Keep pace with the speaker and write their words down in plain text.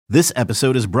This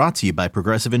episode is brought to you by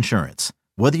Progressive Insurance.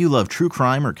 Whether you love true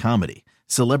crime or comedy,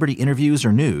 celebrity interviews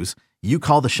or news, you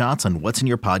call the shots on what's in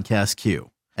your podcast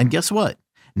queue. And guess what?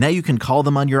 Now you can call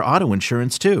them on your auto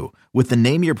insurance too with the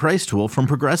Name Your Price tool from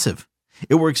Progressive.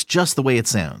 It works just the way it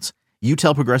sounds. You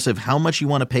tell Progressive how much you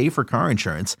want to pay for car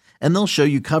insurance, and they'll show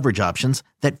you coverage options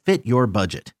that fit your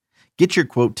budget. Get your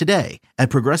quote today at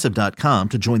Progressive.com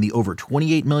to join the over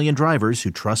 28 million drivers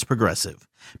who trust Progressive.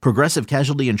 Progressive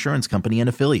Casualty Insurance Company and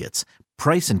Affiliates.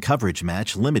 Price and coverage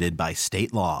match limited by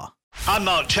state law. I'm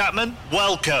Mark Chapman.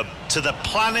 Welcome to the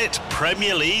Planet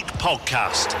Premier League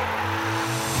podcast.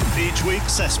 Each week,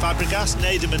 Cesc Fabregas,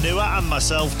 Nader Manua and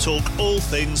myself talk all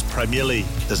things Premier League.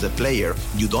 As a player,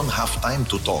 you don't have time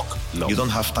to talk. No. You don't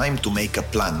have time to make a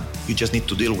plan. You just need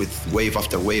to deal with wave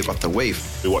after wave after wave.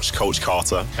 We watched Coach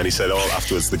Carter and he said,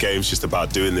 afterwards, the game's just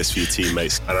about doing this for your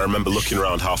teammates. And I remember looking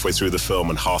around halfway through the film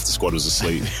and half the squad was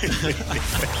asleep.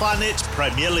 Planet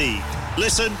Premier League.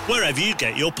 Listen wherever you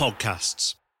get your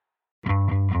podcasts.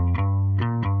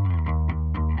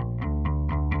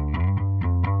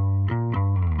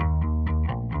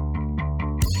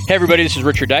 Hey everybody, this is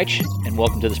Richard Deitch, and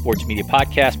welcome to the Sports Media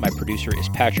Podcast. My producer is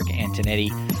Patrick Antonetti.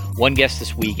 One guest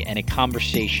this week and a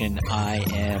conversation I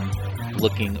am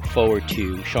looking forward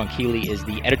to. Sean Keeley is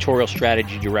the editorial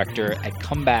strategy director at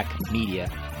Comeback Media.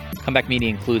 Comeback Media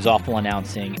includes Awful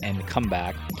Announcing and The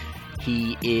Comeback.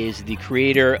 He is the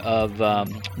creator of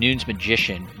Noon's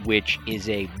Magician, which is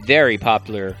a very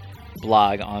popular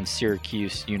blog on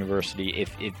Syracuse University.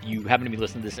 If you happen to be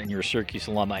listening to this and you're a Syracuse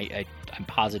alum, I'm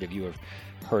positive you have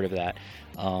heard of that.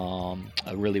 A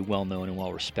really well-known and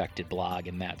well-respected blog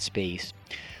in that space.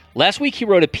 Last week he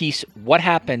wrote a piece, What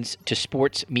Happens to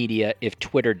Sports Media If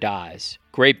Twitter Dies?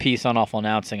 Great piece on Awful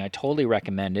Announcing. I totally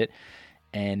recommend it.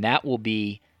 And that will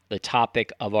be the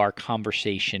topic of our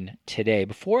conversation today.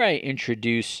 Before I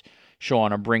introduce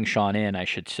Sean, or bring Sean in, I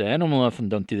should say, I don't know if I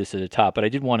don't do this at the top, but I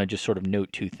did want to just sort of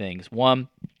note two things. One,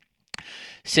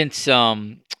 since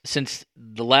the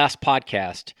last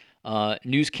podcast,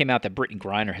 news came out that Brittney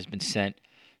Griner has been sent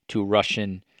to a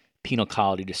Russian penal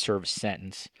colony to serve a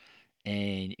sentence.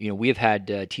 And, we have had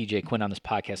TJ Quinn on this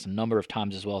podcast a number of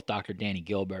times, as well as Dr. Danny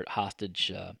Gilbert,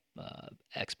 hostage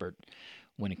expert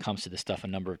when it comes to this stuff, a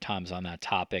number of times on that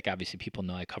topic. Obviously, people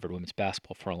know I covered women's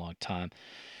basketball for a long time.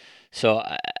 So,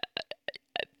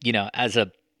 as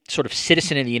a sort of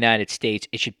citizen of the United States,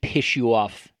 it should piss you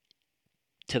off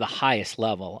to the highest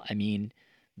level. I mean,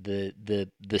 the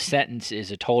sentence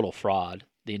is a total fraud.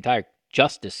 The entire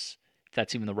justice, if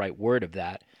that's even the right word of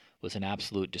that, was an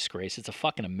absolute disgrace. It's a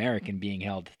fucking American being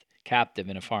held captive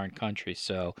in a foreign country.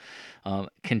 So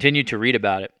continue to read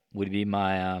about it would be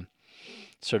my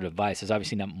sort of advice. There's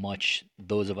obviously not much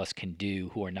those of us can do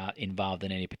who are not involved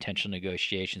in any potential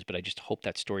negotiations, but I just hope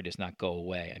that story does not go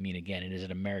away. I mean, again, it is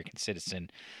an American citizen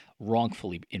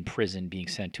wrongfully in prison being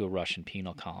sent to a Russian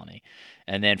penal colony.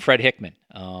 And then Fred Hickman,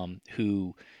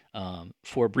 who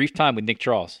for a brief time with Nick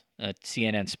Charles at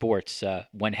CNN Sports,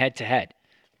 went head-to-head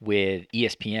with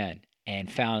ESPN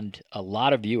and found a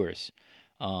lot of viewers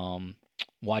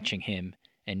watching him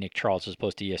and Nick Charles as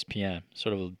opposed to ESPN,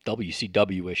 sort of a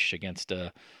WCW-ish against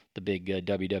the big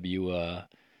WWF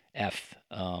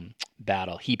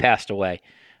battle. He passed away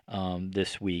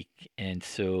this week, and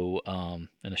so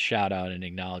and a shout-out and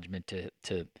acknowledgement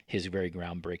to his very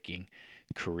groundbreaking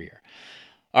career.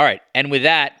 All right, and with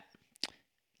that,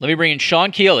 let me bring in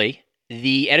Sean Keeley,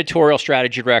 the editorial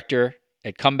strategy director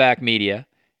at Comeback Media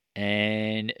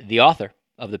and the author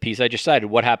of the piece I just cited,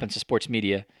 What Happens to Sports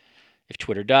Media If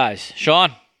Twitter Dies.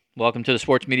 Sean, welcome to the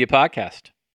Sports Media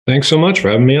Podcast. Thanks so much for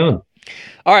having me on.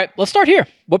 All right, let's start here.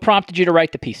 What prompted you to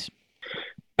write the piece?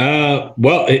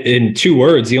 Well, in two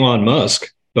words, Elon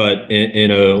Musk, but in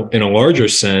a larger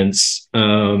sense,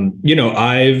 as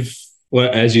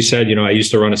you said, I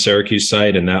used to run a Syracuse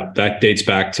site, and that dates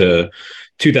back to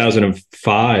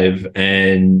 2005.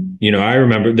 And, I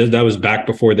remember that was back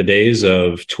before the days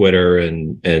of Twitter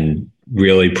and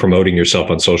really promoting yourself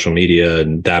on social media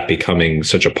and that becoming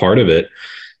such a part of it.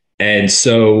 And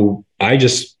so I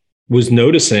just was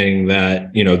noticing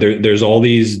that, there's all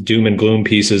these doom and gloom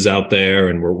pieces out there,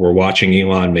 and we're watching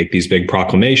Elon make these big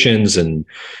proclamations, and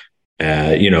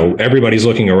everybody's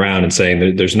looking around and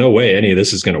saying there's no way any of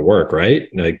this is going to work, right?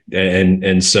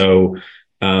 So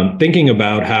thinking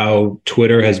about how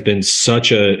Twitter has been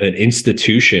such an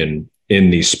institution in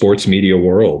the sports media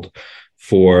world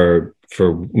for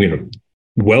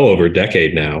well over a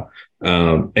decade now,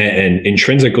 and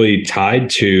intrinsically tied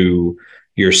to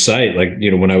your site. Like,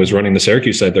 when I was running the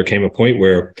Syracuse site, there came a point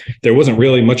where there wasn't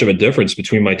really much of a difference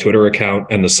between my Twitter account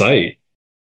and the site.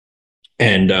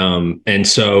 And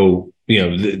so,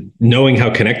 knowing how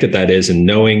connected that is, and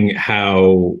knowing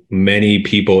how many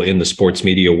people in the sports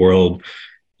media world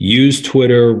use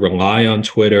Twitter, rely on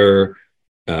Twitter,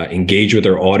 engage with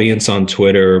their audience on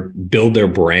Twitter, build their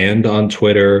brand on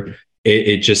Twitter.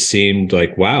 It just seemed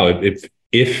like, wow,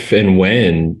 if and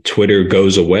when Twitter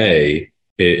goes away,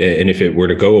 and if it were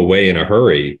to go away in a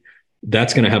hurry,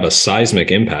 that's going to have a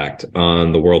seismic impact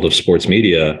on the world of sports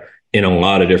media in a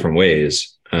lot of different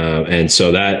ways. And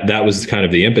so that was kind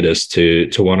of the impetus to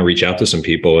want to reach out to some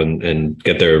people and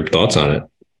get their thoughts on it.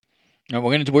 Now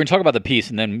we're gonna talk about the piece,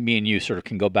 and then me and you sort of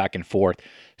can go back and forth.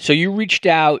 So you reached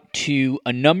out to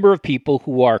a number of people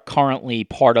who are currently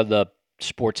part of the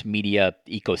sports media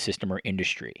ecosystem or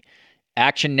industry.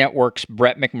 Action Network's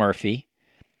Brett McMurphy,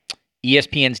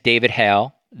 ESPN's David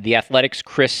Hale, The Athletic's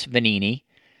Chris Vanini,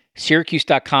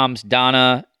 Syracuse.com's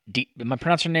Donna, am I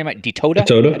pronouncing her name right? DeToda?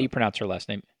 How do you pronounce her last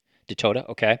name? DeToda,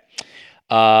 okay.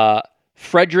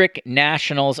 Frederick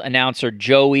Nationals announcer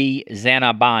Joey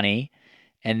Zanabani,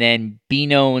 and then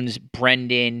Beanone's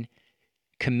Brendan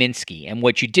Kaminsky. And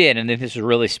what you did, and this is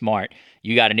really smart,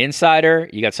 you got an insider,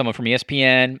 you got someone from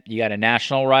ESPN, you got a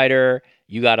national writer,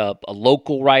 you got a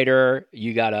local writer,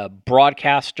 you got a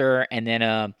broadcaster, and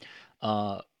then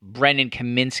Brendan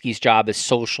Kaminsky's job as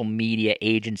social media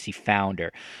agency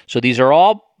founder. So these are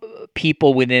all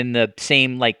people within the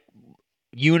same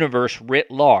universe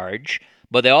writ large,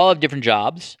 but they all have different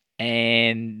jobs,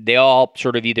 and they all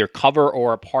sort of either cover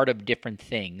or are part of different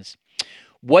things.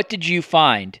 What did you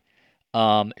find,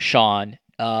 Sean?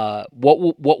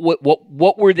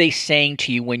 What were they saying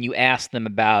to you when you asked them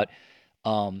about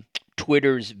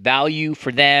Twitter's value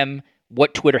for them,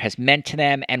 what Twitter has meant to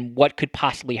them, and what could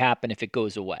possibly happen if it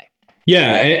goes away?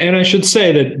 Yeah, and I should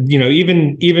say that,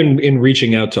 even in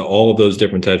reaching out to all of those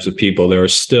different types of people, there are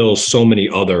still so many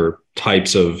other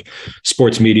types of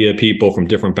sports media people from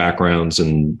different backgrounds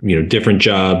and, different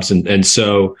jobs. And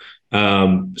so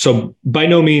by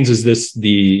no means is this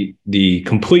the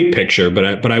complete picture,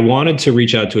 but I wanted to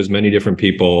reach out to as many different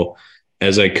people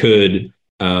as I could,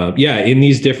 in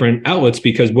these different outlets,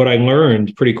 because what I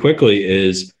learned pretty quickly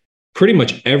is pretty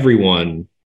much everyone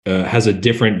has a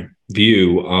different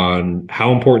view on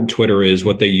how important Twitter is,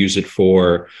 what they use it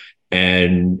for,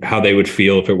 and how they would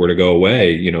feel if it were to go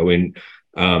away. In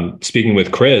speaking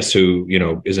with Chris, who,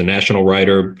 is a national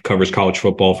writer, covers college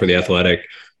football for The Athletic,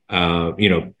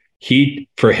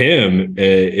 for him,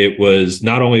 it was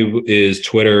not only is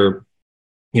Twitter,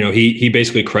 he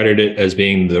basically credited it as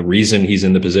being the reason he's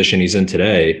in the position he's in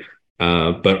today,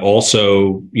 but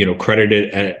also,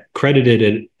 credited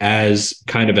it as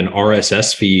kind of an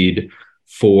RSS feed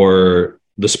for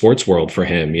the sports world for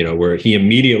him, where he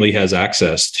immediately has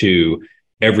access to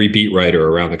every beat writer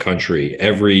around the country,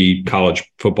 every college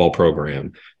football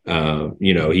program.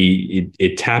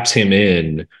 It taps him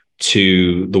in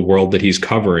to the world that he's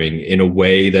covering in a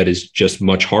way that is just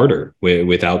much harder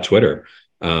without Twitter.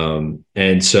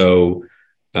 And so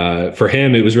for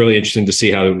him, it was really interesting to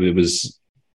see how it was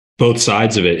both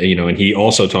sides of it, and he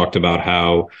also talked about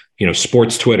how,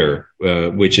 sports Twitter,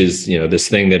 which is, this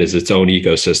thing that is its own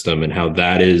ecosystem, and how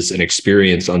that is an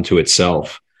experience unto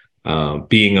itself,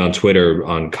 being on Twitter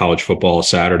on college football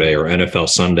Saturday or NFL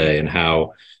Sunday, and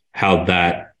how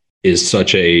that is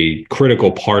such a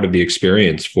critical part of the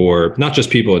experience for not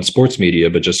just people in sports media,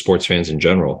 but just sports fans in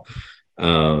general.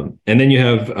 And then you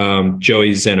have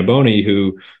Joey Zanaboni,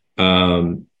 who,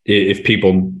 if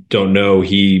people don't know,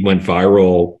 he went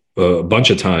viral a bunch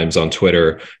of times on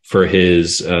Twitter for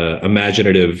his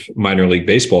imaginative minor league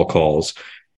baseball calls.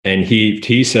 And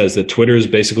he says that Twitter is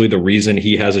basically the reason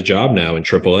he has a job now in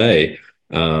AAA.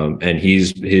 And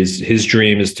his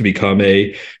dream is to become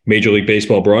a Major League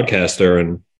Baseball broadcaster.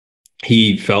 And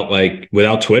he felt like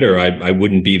without Twitter, I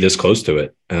wouldn't be this close to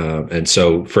it. And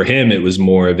so for him, it was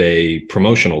more of a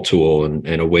promotional tool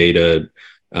and a way to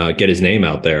get his name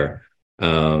out there.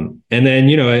 And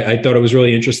then, I thought it was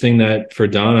really interesting that for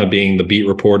Donna, being the beat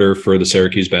reporter for the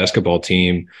Syracuse basketball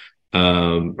team,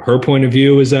 her point of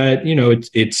view is that,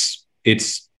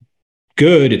 it's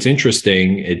good. It's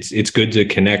interesting. It's good to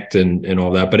connect and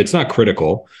all that, but it's not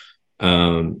critical.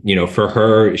 For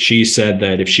her, she said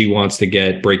that if she wants to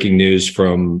get breaking news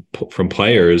from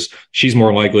players, she's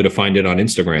more likely to find it on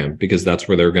Instagram, because that's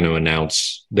where they're going to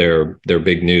announce their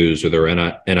big news or their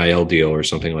NIL deal or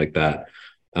something like that.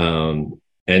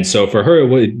 And so for her,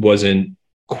 it wasn't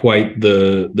quite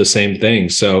the same thing.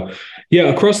 So yeah,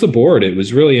 across the board, it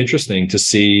was really interesting to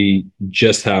see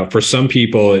just how, for some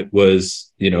people, it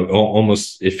was,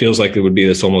 almost, it feels like it would be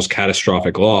this almost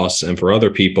catastrophic loss. And for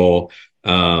other people,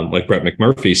 like Brett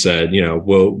McMurphy said,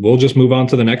 we'll just move on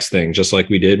to the next thing, just like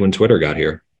we did when Twitter got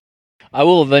here. I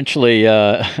will eventually.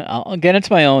 I'll get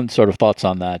into my own sort of thoughts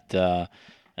on that,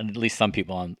 and at least some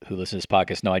people who listen to this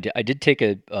podcast know I did take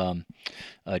a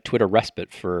Twitter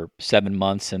respite for 7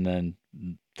 months, and then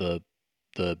the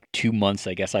 2 months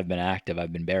I guess I've been active,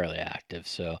 I've been barely active.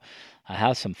 So I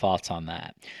have some thoughts on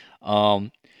that.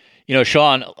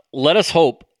 Sean, let us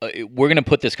hope we're going to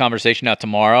put this conversation out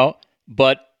tomorrow,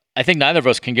 but I think neither of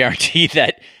us can guarantee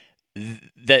that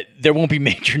there won't be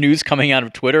major news coming out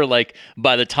of Twitter like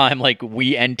by the time like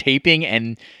we end taping,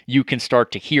 and you can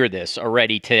start to hear this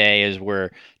already today as we're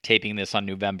taping this on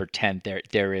November 10th.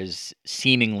 There is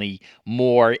seemingly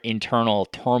more internal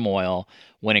turmoil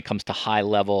when it comes to high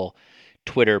level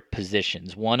Twitter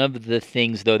positions. One of the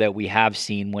things though that we have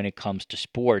seen when it comes to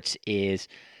sports is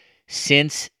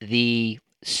since the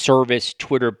service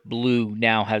Twitter Blue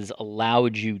now has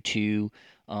allowed you to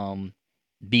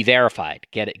be verified,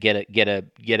 get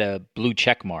a blue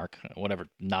check mark, whatever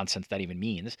nonsense that even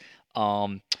means.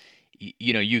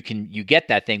 You get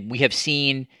that thing. We have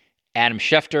seen Adam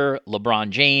Schefter,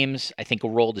 LeBron James, I think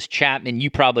Aroldis Chapman. You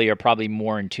are probably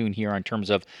more in tune here in terms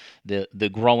of the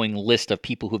growing list of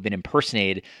people who've been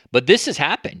impersonated. But this has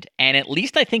happened, and at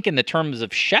least I think in the terms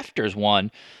of Schefter's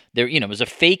one, there was a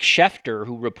fake Schefter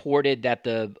who reported that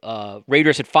the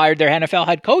Raiders had fired their NFL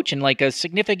head coach, and like a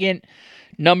significant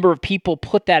number of people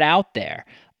put that out there.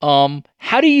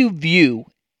 How do you view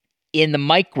in the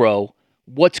micro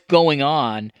what's going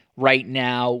on right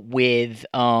now with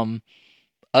a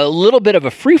little bit of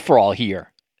a free-for-all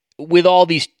here with all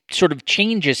these sort of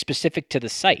changes specific to the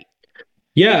site?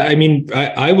 Yeah, I mean,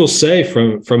 I will say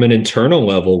from an internal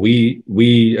level,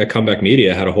 we at Comeback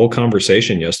Media had a whole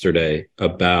conversation yesterday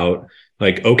about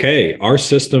like, okay, our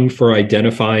system for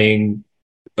identifying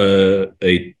a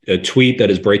tweet that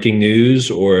is breaking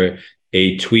news or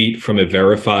a tweet from a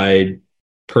verified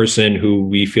person who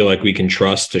we feel like we can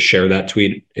trust to share that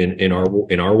tweet in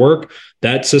our work,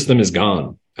 that system is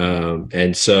gone.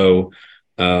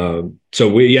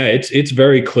 It's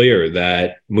very clear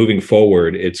that moving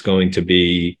forward, it's going to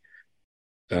be,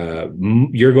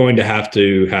 you're going to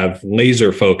have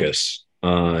laser focus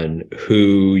on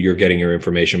who you're getting your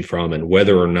information from and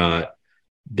whether or not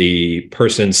the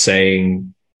person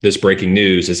saying this breaking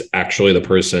news is actually the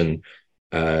person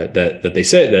that they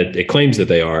say that it claims that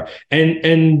they are.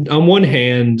 And on one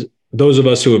hand, those of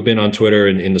us who have been on Twitter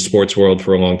and in the sports world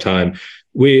for a long time,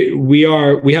 we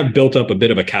have built up a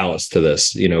bit of a callous to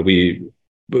this.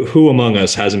 Who among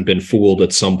us hasn't been fooled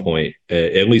at some point,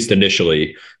 at least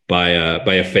initially, by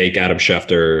a fake Adam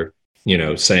Schefter,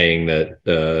 saying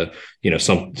that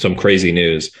some crazy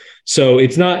news. So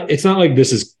it's not like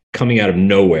this is coming out of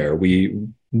nowhere.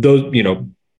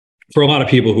 For a lot of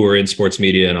people who are in sports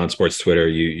media and on sports Twitter,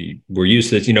 we're used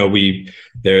to this.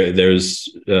 There's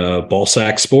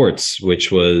Ballsack Sports, which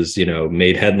was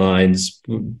made headlines.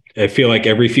 I feel like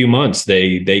every few months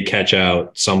they catch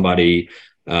out somebody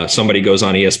goes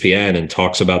on ESPN and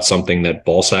talks about something that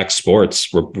Ballsack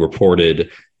Sports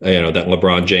reported, that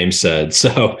LeBron James said.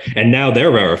 So, and now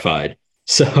they're verified.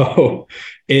 So,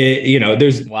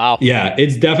 there's wow. Yeah,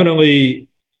 it's definitely.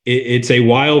 It's a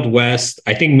Wild West.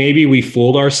 I think maybe we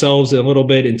fooled ourselves a little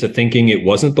bit into thinking it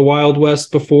wasn't the Wild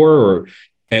West before, or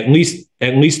at least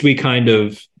we kind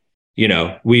of,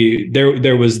 there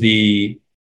was the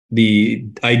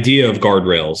idea of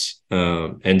guardrails.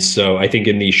 And so I think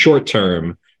in the short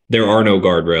term, there are no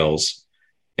guardrails,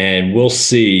 and we'll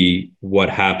see what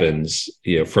happens,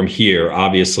 from here.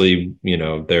 Obviously,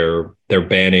 they're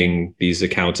banning these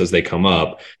accounts as they come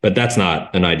up, but that's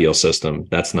not an ideal system.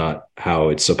 That's not how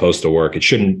it's supposed to work. It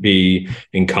shouldn't be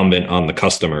incumbent on the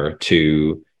customer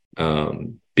to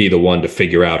be the one to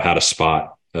figure out how to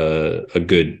spot a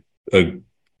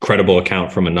credible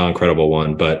account from a non-credible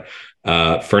one. But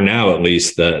for now, at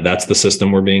least, that's the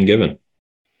system we're being given.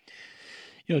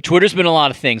 Twitter's been a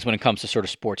lot of things when it comes to sort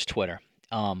of sports Twitter.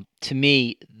 To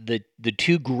me, the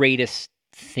two greatest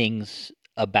things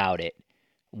about it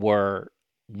were,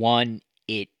 one,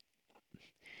 it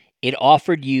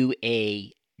offered you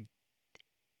a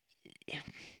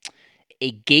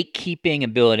gatekeeping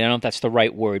ability. I don't know if that's the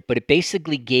right word, but it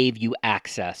basically gave you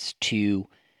access to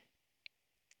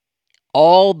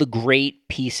all the great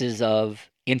pieces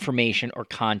of information or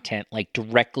content, like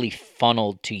directly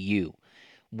funneled to you,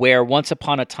 where once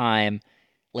upon a time,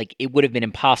 like it would have been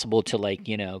impossible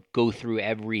to go through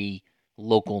every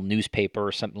local newspaper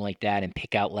or something like that and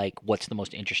pick out like what's the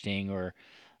most interesting or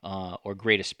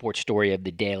greatest sports story of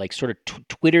the day. Like sort of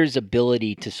Twitter's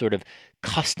ability to sort of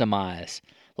customize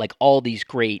like all these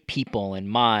great people and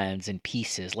minds and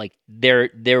pieces. Like there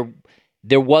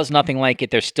was nothing like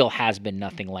it. There still has been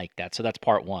nothing like that. So that's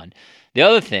part one. The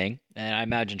other thing, and I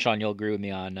imagine Sean, you'll agree with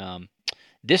me on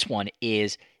this one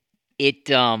is it.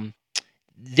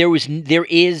 There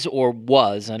is or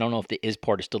was, I don't know if the is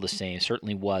part is still the same,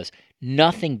 certainly was,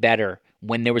 nothing better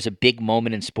when there was a big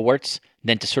moment in sports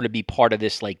than to sort of be part of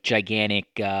this like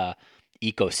gigantic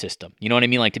ecosystem. You know what I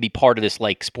mean? Like to be part of this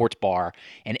like sports bar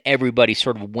and everybody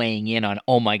sort of weighing in on,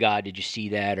 oh my God, did you see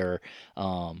that? Or,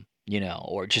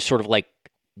 or just sort of like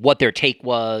what their take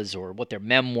was or what their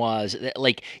mem was.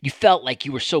 Like you felt like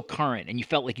you were so current and you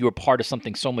felt like you were part of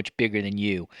something so much bigger than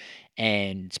you.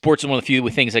 And sports is one of the few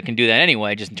things that can do that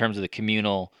anyway, just in terms of the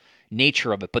communal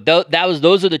nature of it. But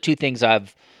those are the two things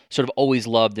I've sort of always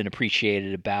loved and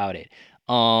appreciated about it.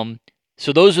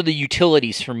 So those are the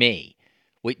utilities for me.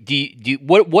 What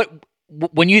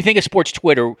when you think of sports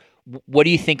Twitter, what do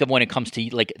you think of when it comes to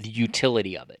like the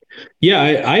utility of it? Yeah,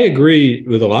 I agree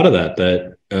with a lot of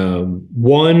that.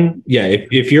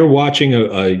 If you're watching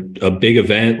a big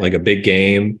event, like a big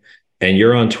game, and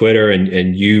you're on Twitter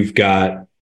and you've got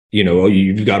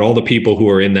all the people who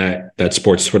are in that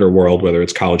sports Twitter world, whether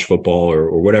it's college football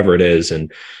or whatever it is,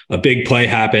 and a big play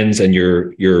happens and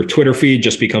your Twitter feed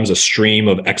just becomes a stream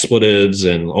of expletives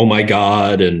and oh my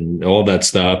God and all that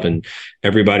stuff, and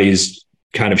everybody's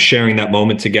kind of sharing that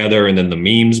moment together, and then the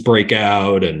memes break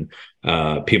out and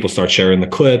people start sharing the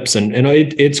clips, and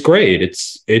it's great.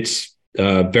 It's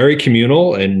very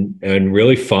communal and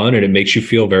really fun, and it makes you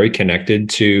feel very connected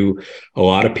to a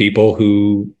lot of people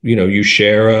who you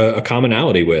share a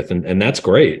commonality with, and that's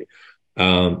great.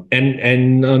 On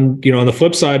the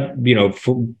flip side,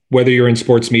 whether you're in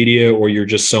sports media or you're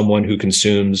just someone who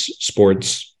consumes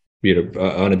sports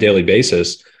on a daily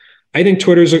basis, I think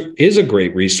Twitter is a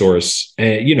great resource.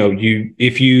 And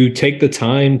if you take the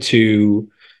time to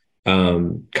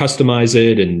customize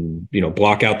it and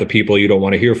block out the people you don't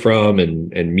want to hear from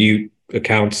and mute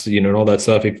accounts and all that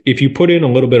stuff, if you put in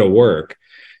a little bit of work,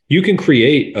 you can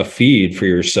create a feed for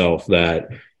yourself that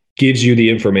gives you the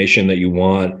information that you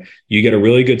want. You get a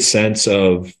really good sense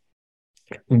of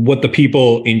what the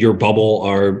people in your bubble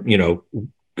are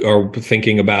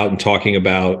thinking about and talking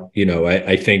about.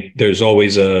 I think there's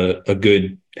always a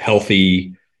good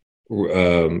healthy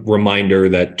reminder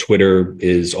that Twitter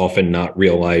is often not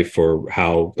real life or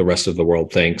how the rest of the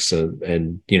world thinks.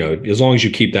 And as long as you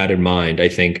keep that in mind, I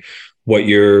think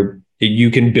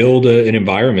you can build an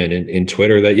environment in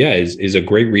Twitter that, is a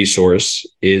great resource,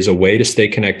 is a way to stay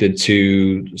connected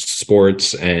to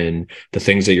sports and the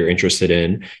things that you're interested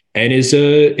in. And it's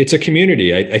a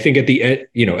community. I think at the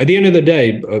end of the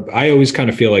day, I always kind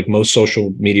of feel like most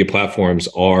social media platforms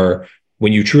are,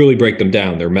 when you truly break them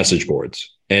down, they're message boards.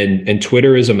 And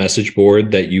Twitter is a message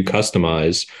board that you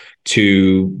customize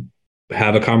to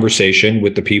have a conversation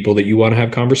with the people that you want to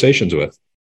have conversations with.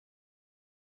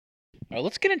 All right,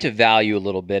 let's get into value a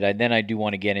little bit. And then I do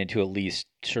want to get into at least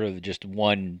sort of just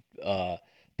one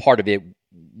part of it,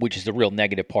 which is the real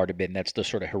negative part of it. And that's the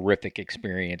sort of horrific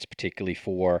experience, particularly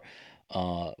for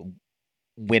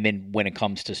women when it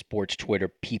comes to sports Twitter,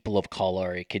 people of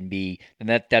color. It can be, and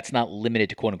that's not limited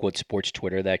to quote unquote sports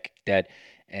Twitter. That's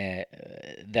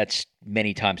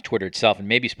many times Twitter itself, and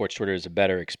maybe sports Twitter is a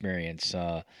better experience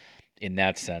in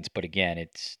that sense. But again,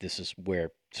 this is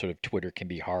where sort of Twitter can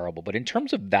be horrible. But in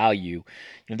terms of value,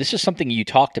 this is something you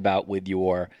talked about with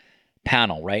your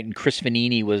panel, right? And Chris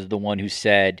Vanini was the one who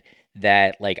said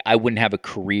that, like, I wouldn't have a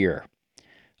career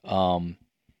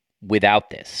without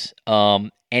this.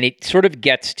 And it sort of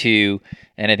gets to,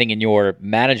 and I think in your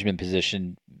management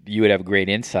position, you would have great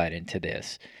insight into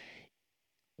this.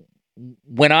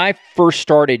 When I first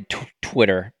started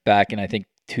Twitter back in, I think,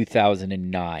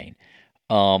 2009,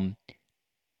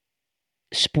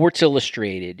 Sports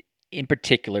Illustrated in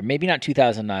particular, maybe not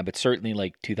 2009, but certainly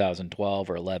like 2012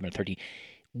 or 11 or 13,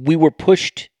 we were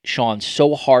pushed, Sean,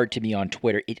 so hard to be on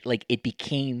Twitter. It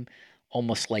became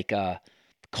almost like a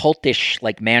cultish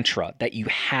like mantra that you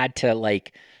had to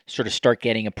like sort of start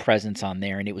getting a presence on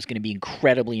there, and it was going to be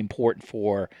incredibly important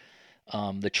for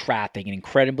the traffic and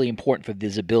incredibly important for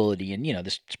visibility. And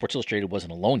this Sports Illustrated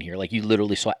wasn't alone here. Like, you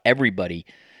literally saw everybody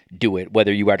do it,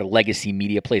 whether you were at a legacy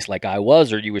media place like I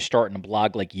was, or you were starting a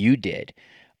blog like you did.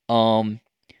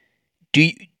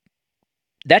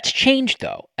 That's changed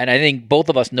though, and I think both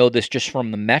of us know this just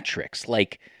from the metrics.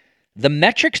 Like, the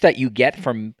metrics that you get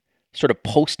from sort of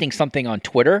posting something on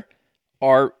Twitter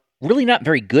are really not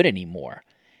very good anymore.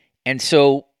 And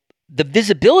so the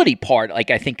visibility part,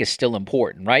 like, I think is still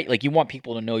important, right? Like, you want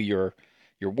people to know your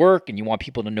work, and you want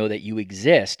people to know that you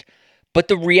exist. But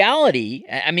the reality,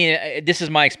 I mean, this is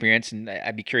my experience, and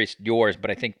I'd be curious yours, but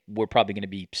I think we're probably going to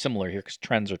be similar here because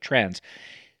trends are trends.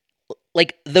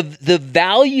 Like, the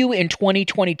value in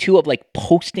 2022 of like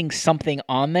posting something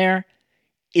on there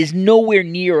is nowhere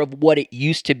near of what it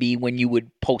used to be when you would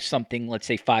post something, let's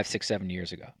say 5, 6, 7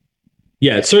 years ago.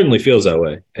 Yeah, it certainly feels that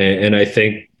way. And I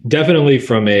think definitely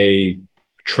from a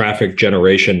traffic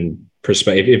generation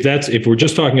perspective, if we're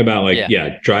just talking about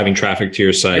driving traffic to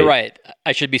your site. You're right.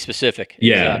 I should be specific.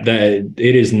 Yeah, exactly. that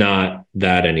it is not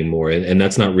that anymore. And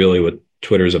that's not really what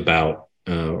Twitter's about.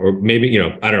 Or maybe, I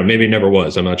don't know, maybe it never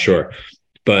was. I'm not sure.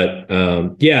 But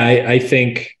I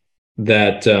think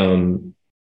that,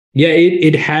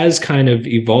 it has kind of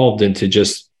evolved into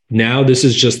just now this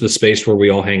is just the space where we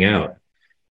all hang out.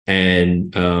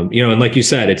 And, and like you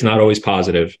said, it's not always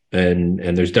positive. And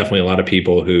there's definitely a lot of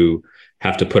people who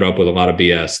have to put up with a lot of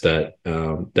BS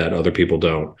that other people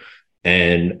don't.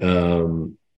 And,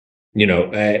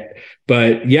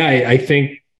 I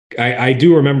think I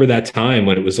do remember that time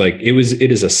when it was like, it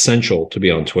is essential to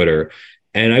be on Twitter.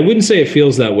 And I wouldn't say it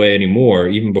feels that way anymore,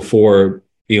 even before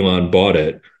Elon bought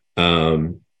it.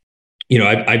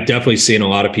 I've definitely seen a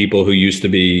lot of people who used to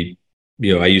be,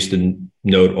 I used to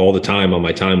note all the time on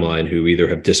my timeline who either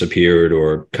have disappeared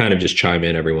or kind of just chime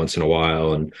in every once in a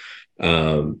while. And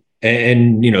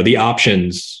the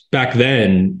options back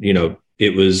then,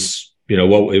 it was,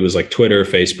 it was like Twitter,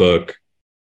 Facebook,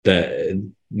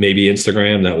 that maybe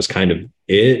Instagram, that was kind of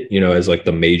it, as like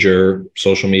the major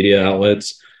social media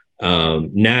outlets.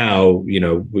 Now,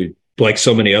 we, like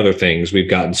so many other things, we've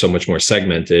gotten so much more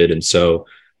segmented. And so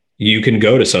you can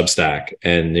go to Substack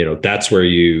and, that's where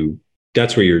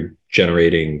you're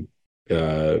generating,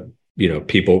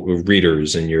 people,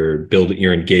 readers, and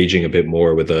you're engaging a bit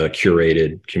more with a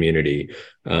curated community.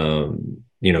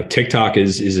 TikTok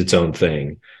is its own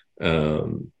thing.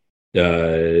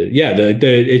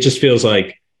 It just feels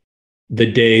like the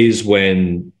days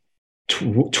when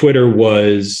Twitter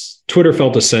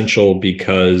felt essential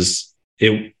because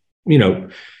it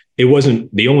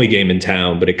wasn't the only game in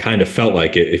town, but it kind of felt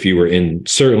like it if you were in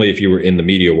the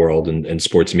media world and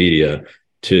sports media,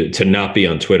 to not be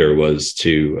on Twitter was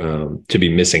to be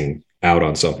missing out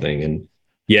on something. And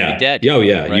dead.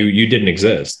 Right? You didn't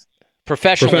exist.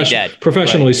 Professionally dead.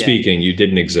 Professionally speaking, you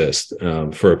didn't exist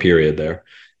for a period there.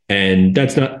 And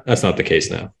that's not the case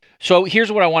now. So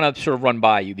here's what I want to sort of run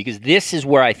by you, because this is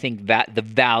where I think that the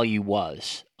value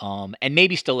was, and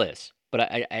maybe still is, but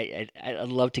I'd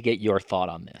love to get your thought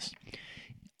on this.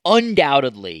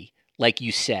 Undoubtedly, like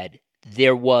you said,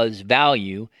 there was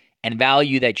value, and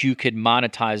value that you could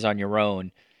monetize on your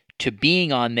own, to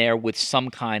being on there with some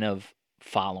kind of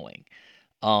following.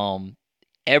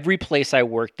 Every place I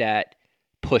worked at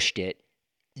pushed it.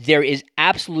 There is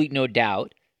absolutely no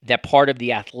doubt that part of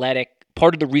the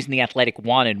reason the Athletic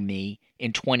wanted me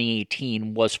in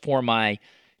 2018 was for my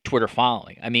Twitter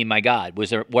following. I mean, my God,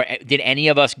 did any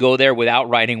of us go there without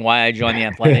writing why I joined the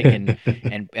Athletic and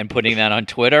putting that on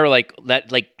Twitter? Like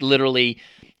literally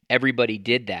everybody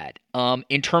did that.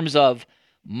 In terms of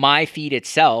my feed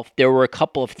itself, there were a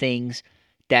couple of things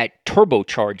that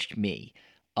turbocharged me.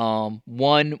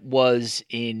 One was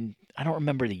I don't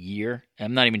remember the year.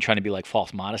 I'm not even trying to be like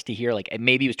false modesty here. Like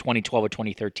maybe it was 2012 or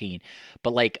 2013.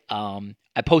 But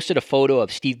I posted a photo of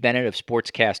Steve Bennett of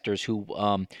Sportscasters, who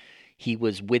he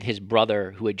was with his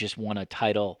brother, who had just won a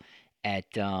title at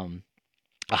a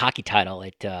hockey title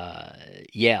at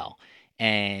Yale,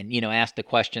 and asked the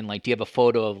question like, do you have a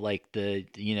photo of like the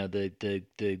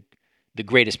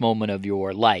greatest moment of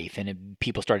your life? And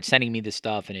people started sending me this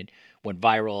stuff, and it went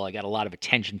viral. I got a lot of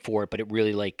attention for it, but it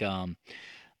really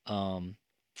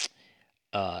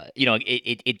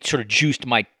it sort of juiced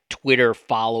my Twitter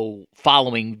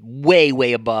following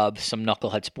way above some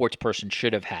knucklehead sports person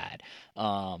should have had.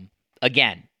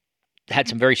 Again, had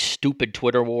some very stupid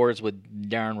Twitter wars with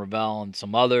Darren Rovell and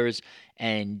some others,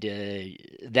 and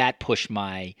that pushed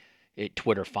my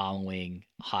Twitter following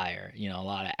higher. A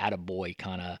lot of attaboy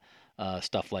kind of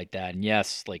stuff like that. And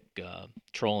yes,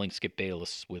 trolling Skip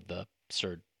Bayless with the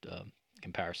absurd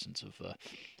comparisons of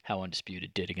how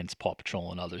Undisputed did against Paw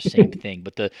Patrol and others, same thing.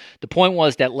 But the point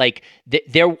was that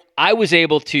I was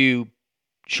able to,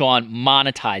 Sean,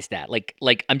 monetize that.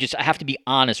 I have to be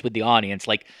honest with the audience.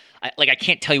 I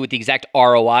can't tell you what the exact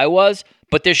ROI was,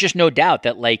 but there's just no doubt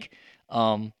that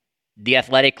the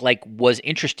Athletic was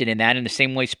interested in that in the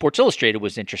same way Sports Illustrated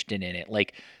was interested in it.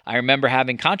 I remember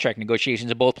having contract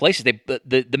negotiations at both places.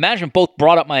 The management both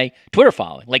brought up my Twitter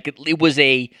following. It was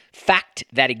a fact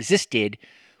that existed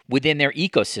within their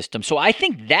ecosystem. So I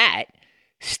think that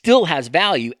still has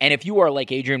value. And if you are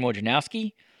like Adrian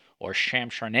Wojnarowski or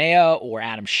Shams Charania or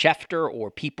Adam Schefter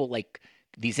or people like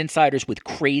these insiders with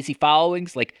crazy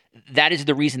followings, that is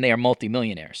the reason they are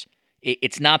multimillionaires.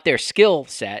 It's not their skill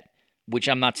set, which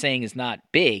I'm not saying is not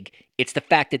big. It's the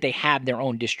fact that they have their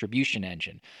own distribution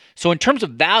engine. So in terms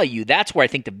of value, that's where I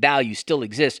think the value still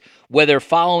exists, whether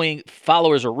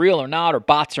followers are real or not, or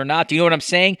bots or not. Do you know what I'm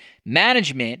saying?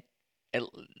 Management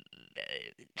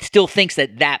still thinks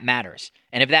that matters.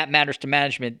 And if that matters to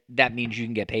management, that means you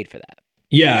can get paid for that.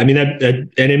 Yeah, I mean, that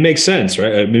and it makes sense,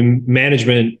 right? I mean,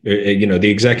 management, the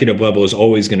executive level is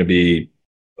always going to be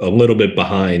a little bit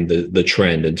behind the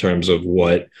trend in terms of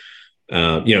what,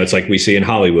 it's like we see in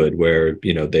Hollywood where,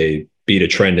 they beat a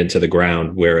trend into the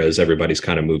ground, whereas everybody's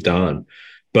kind of moved on.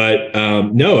 But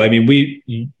no, I mean,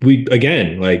 we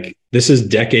again, like, this is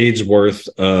decades worth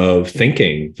of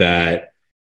thinking that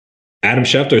Adam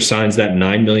Schefter signs that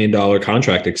 $9 million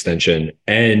contract extension.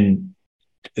 And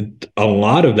a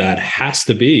lot of that has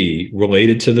to be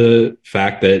related to the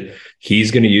fact that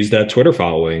he's going to use that Twitter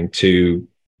following to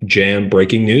jam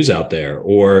breaking news out there,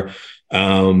 or,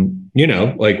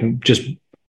 like just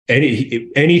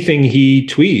anything he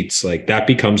tweets, like that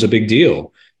becomes a big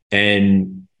deal.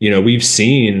 And, we've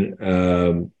seen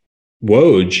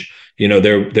Woj,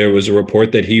 there was a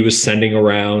report that he was sending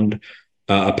around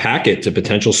a packet to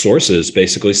potential sources,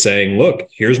 basically saying, look,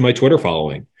 here's my Twitter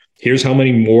following. Here's how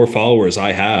many more followers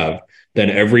I have than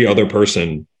every other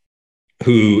person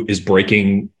who is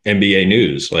breaking NBA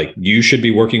news. Like, you should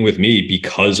be working with me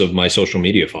because of my social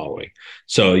media following.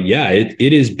 So yeah,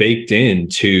 it is baked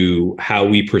into how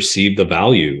we perceive the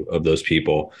value of those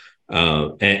people.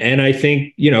 And I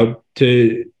think,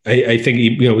 I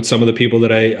think, with some of the people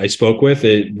that I spoke with,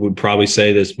 it would probably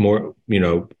say this more,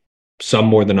 some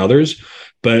more than others,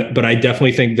 but I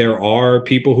definitely think there are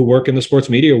people who work in the sports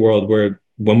media world where,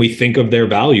 when we think of their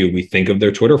value, we think of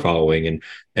their Twitter following.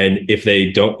 And if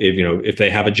they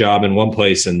have a job in one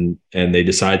place and they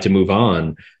decide to move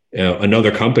on,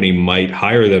 another company might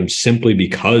hire them simply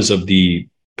because of the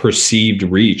perceived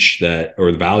reach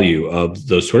or the value of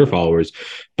those Twitter followers.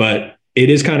 But it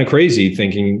is kind of crazy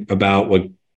thinking about, like,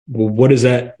 well, what is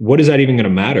that even going to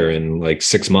matter in like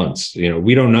 6 months?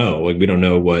 We don't know. Like, we don't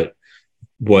know what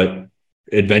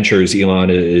adventures Elon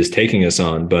is taking us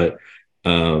on, but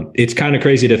it's kind of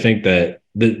crazy to think that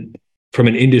from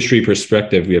an industry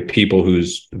perspective, we have people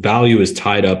whose value is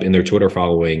tied up in their Twitter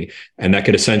following, and that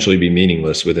could essentially be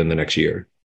meaningless within the next year.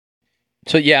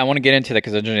 So yeah, I want to get into that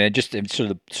because just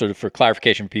sort of for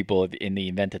clarification for people in the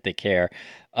event that they care.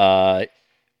 The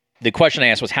question I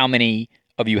asked was, how many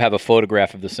of you have a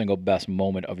photograph of the single best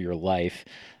moment of your life?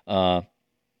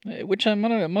 Which I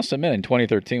must admit, in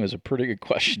 2013 was a pretty good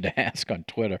question to ask on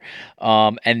Twitter.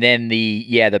 And then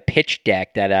the pitch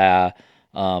deck that I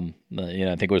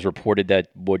think it was reported that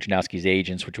Wojnarowski's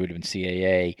agents, which would have been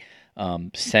CAA,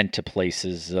 sent to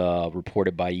places,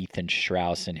 reported by Ethan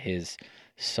Strauss in his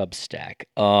Substack.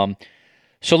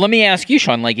 So let me ask you,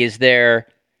 Sean, like, is there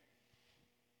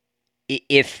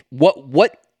if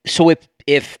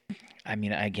I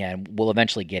mean, again, we'll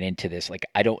eventually get into this. Like,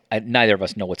 neither of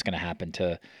us know what's going to happen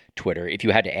to Twitter. If you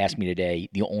had to ask me today,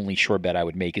 the only sure bet I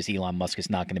would make is Elon Musk is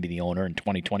not going to be the owner in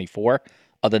 2024.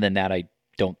 Other than that, I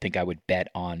don't think I would bet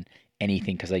on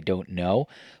anything because I don't know.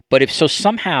 But if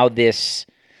somehow this,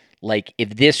 like,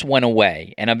 if this went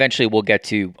away, and eventually we'll get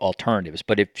to alternatives,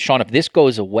 but if this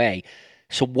goes away,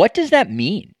 so what does that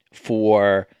mean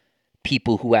for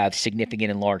people who have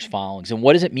significant and large followings? And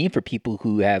what does it mean for people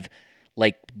who have,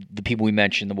 like the people we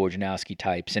mentioned, the Wojnarowski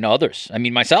types and others? I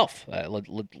mean, myself,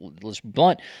 let's be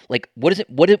blunt. Like, what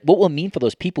will it mean for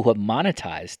those people who have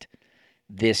monetized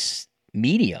this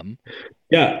medium?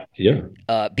 Yeah.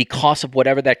 Because of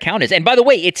whatever that count is. And by the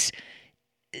way,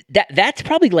 that's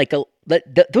probably like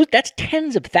that's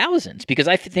tens of thousands, because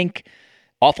I think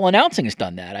Awful Announcing has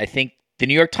done that. I think the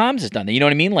New York Times has done that. You know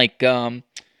what I mean? Like Colin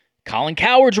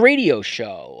Cowherd's radio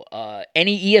show,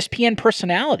 any ESPN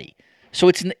personality. So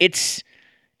it's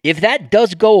if that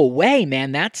does go away,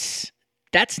 man, that's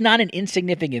not an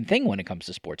insignificant thing when it comes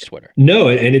to sports Twitter. No,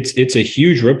 and it's a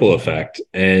huge ripple effect.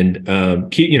 And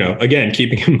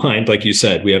keeping in mind, like you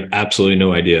said, we have absolutely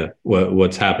no idea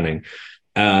what's happening.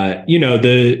 I think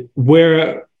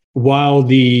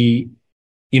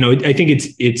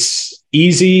it's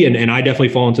easy, and I definitely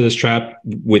fall into this trap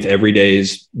with every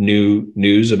day's new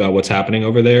news about what's happening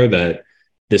over there, that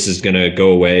this is going to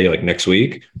go away like next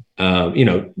week.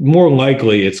 More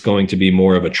likely it's going to be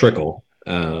more of a trickle,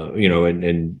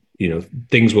 and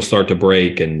things will start to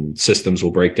break and systems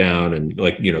will break down, and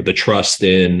the trust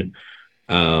in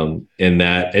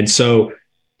that. And so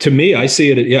to me, I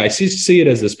see it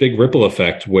as this big ripple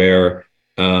effect where,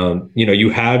 you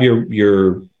have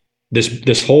your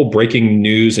this whole breaking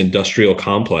news industrial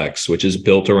complex, which is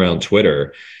built around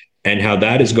Twitter, and how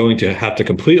that is going to have to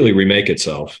completely remake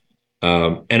itself.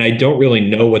 And I don't really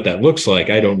know what that looks like.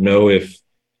 I don't know if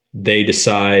they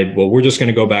decide, well, we're just going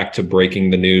to go back to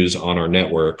breaking the news on our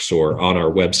networks or on our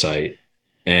website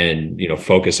and,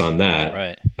 focus on that.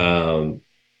 Right.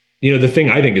 The thing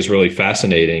I think is really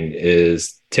fascinating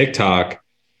is TikTok,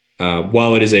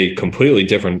 while it is a completely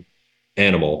different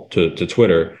animal to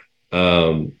Twitter,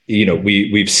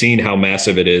 we've seen how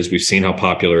massive it is. We've seen how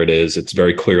popular it is. It's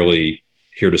very clearly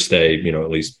here to stay, at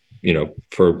least,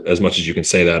 for as much as you can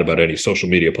say that about any social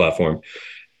media platform.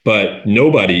 But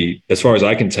nobody, as far as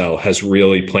I can tell, has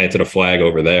really planted a flag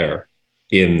over there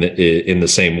in the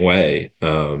same way.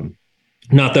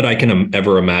 Not that I can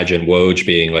ever imagine Woj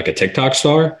being like a TikTok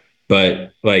star,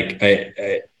 but like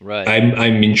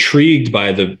I'm intrigued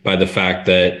by the fact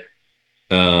that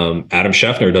Adam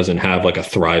Schefter doesn't have like a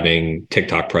thriving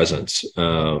TikTok presence.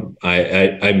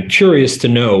 I'm curious to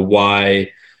know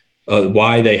why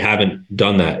they haven't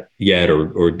done that yet,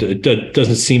 or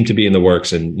doesn't seem to be in the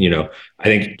works. And I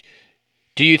think.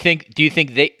 Do you think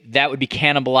that would be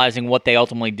cannibalizing what they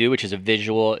ultimately do, which is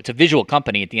it's a visual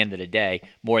company at the end of the day,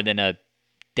 more than a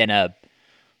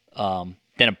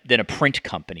print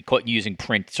company, using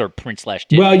print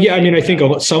 /digital. Well, yeah, I mean, I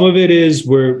think some of it is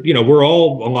a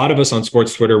lot of us on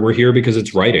sports Twitter, we're here because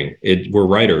it's writing. We're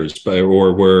writers,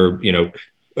 or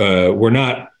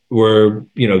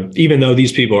even though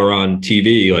these people are on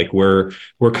TV, like we're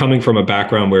coming from a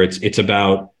background where it's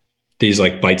about these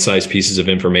like bite-sized pieces of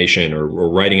information or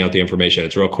writing out the information.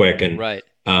 It's real quick. And right.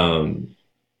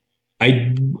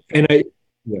 Like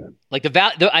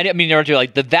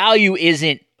the value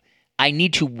isn't, I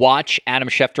need to watch Adam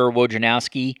Schefter or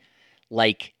Wojnarowski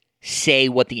like say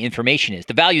what the information is.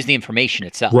 The value is the information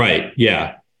itself. Right.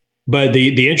 Yeah. But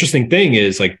the interesting thing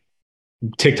is like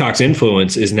TikTok's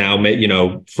influence is now,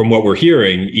 from what we're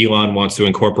hearing, Elon wants to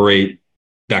incorporate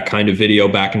that kind of video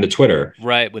back into Twitter.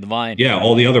 Right. With Vine. Yeah.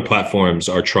 All the other platforms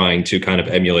are trying to kind of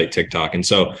emulate TikTok. And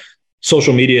so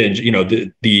social media and,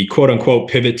 the quote unquote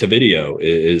pivot to video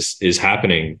is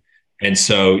happening. And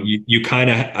so you kind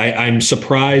of, I'm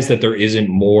surprised that there isn't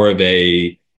more of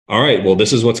a, all right, well,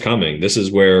 this is what's coming. This is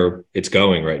where it's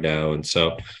going right now. And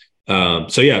so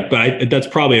yeah, but that's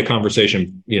probably a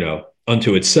conversation,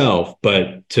 unto itself.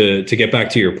 But to get back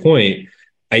to your point,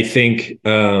 I think,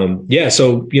 so,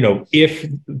 if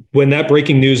when that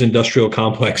breaking news industrial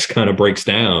complex kind of breaks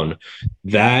down,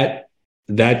 that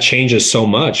changes so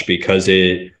much because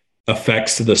it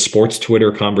affects the sports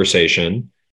Twitter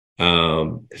conversation.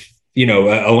 A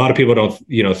lot of people don't,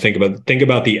 think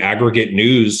about the aggregate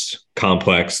news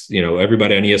complex.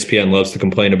 Everybody on ESPN loves to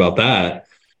complain about that.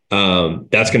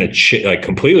 That's going to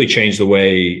completely change the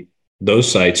way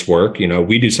those sites work.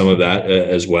 We do some of that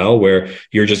as well, where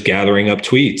you're just gathering up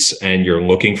tweets and you're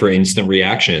looking for instant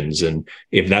reactions. And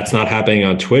if that's not happening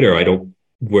on Twitter,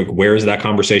 where is that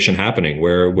conversation happening?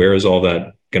 Where is all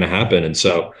that going to happen? And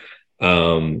so,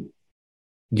 yeah,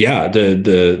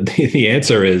 the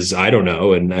answer is, I don't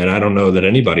know. And I don't know that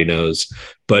anybody knows,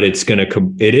 but it is going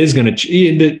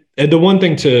to, the one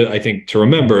thing I think to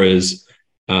remember is,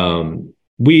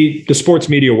 the sports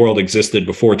media world existed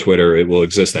before Twitter. It will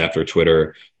exist after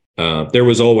Twitter. There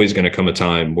was always going to come a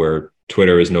time where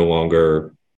Twitter is no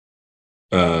longer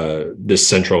this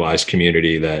centralized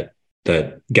community that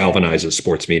galvanizes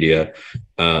sports media.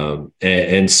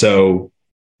 And so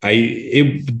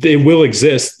it will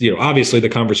exist. Obviously the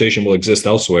conversation will exist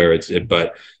elsewhere.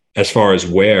 But as far as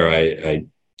where, I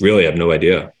really have no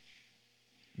idea.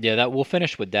 Yeah, that we'll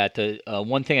finish with that. The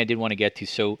one thing I did want to get to,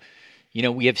 so.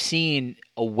 We have seen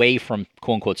away from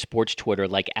quote unquote sports Twitter,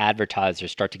 like advertisers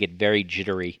start to get very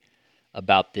jittery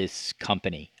about this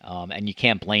company. And you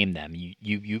can't blame them.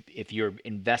 You if you're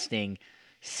investing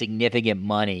significant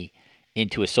money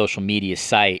into a social media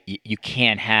site, you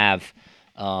can't have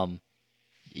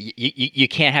you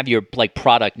can't have your like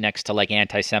product next to like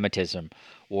anti-Semitism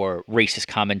or racist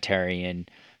commentary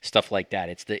and stuff like that.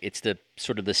 It's the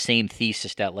sort of the same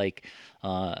thesis that like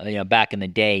back in the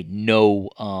day,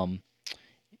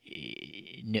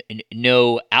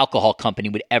 no alcohol company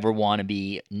would ever want to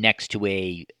be next to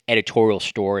a editorial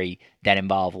story that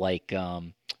involved like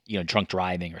drunk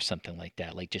driving or something like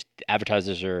that. Like just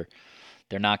advertisers they're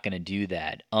not going to do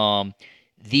that.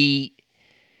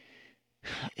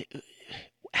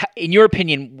 In your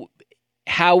opinion,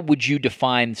 how would you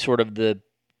define sort of the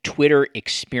Twitter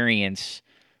experience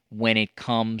when it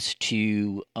comes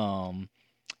to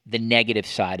the negative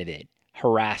side of it,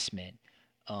 harassment,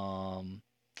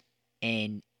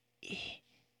 and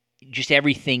just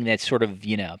everything that's sort of,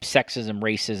 sexism,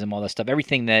 racism, all that stuff,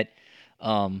 everything that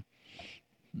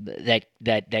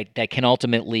that can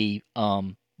ultimately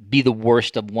be the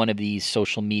worst of one of these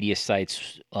social media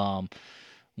sites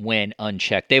when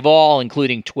unchecked. They've all,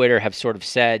 including Twitter, have sort of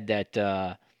said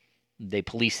that they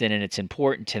police it and it's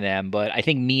important to them. But I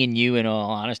think me and you, in all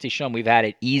honesty, Sean, we've had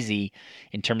it easy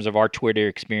in terms of our Twitter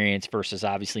experience versus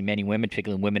obviously many women,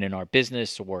 particularly women in our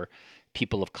business or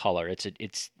people of color. You have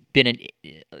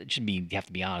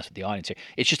to be honest with the audience here.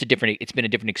 It's been a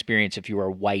different experience if you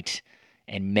are white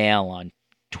and male on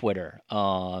Twitter.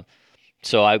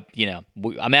 So I'm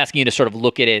asking you to sort of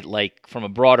look at it like from a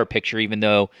broader picture, even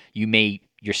though you may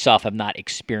yourself have not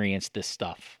experienced this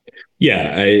stuff.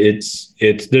 Yeah, it's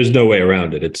there's no way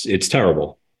around it. It's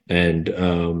terrible. And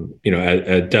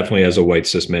definitely as a white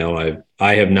cis male,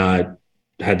 I have not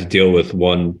had to deal with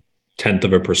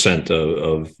 0.1%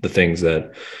 of the things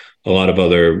that a lot of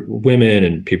other women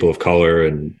and people of color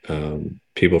and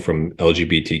people from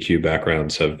LGBTQ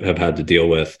backgrounds have had to deal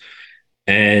with.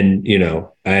 And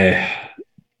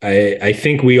I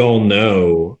think we all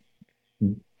know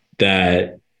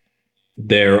that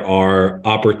there are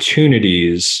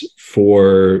opportunities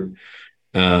for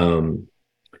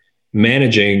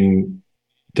managing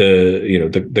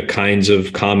the kinds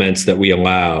of comments that we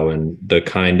allow and the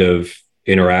kind of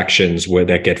interactions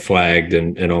that get flagged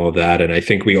and all of that. And I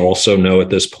think we also know at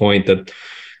this point that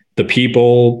the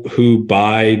people who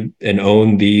buy and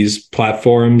own these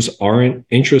platforms aren't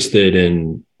interested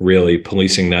in really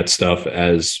policing that stuff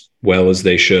as well as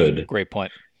they should. Great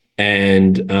point.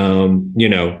 And,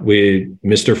 with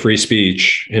Mr. Free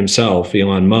Speech himself,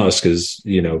 Elon Musk he's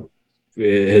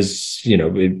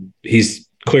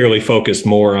clearly focused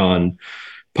more on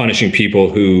punishing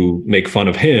people who make fun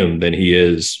of him than he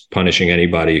is punishing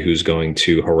anybody who's going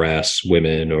to harass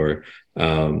women or,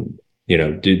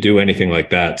 do anything like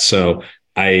that. So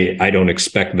I don't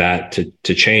expect that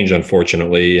to change,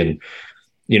 unfortunately. And,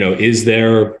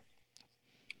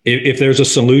 if there's a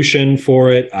solution for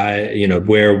it,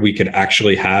 where we could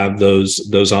actually have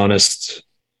those honest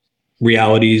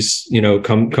realities,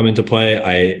 come into play.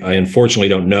 I unfortunately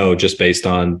don't know, just based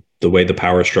on the way the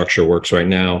power structure works right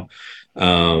now.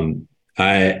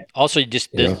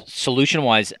 Solution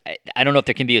wise, I don't know if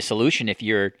there can be a solution if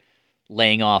you're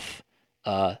laying off,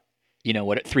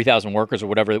 3,000 workers or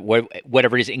whatever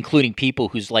it is, including people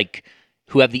who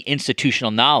have the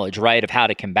institutional knowledge, right, of how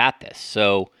to combat this.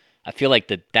 So I feel like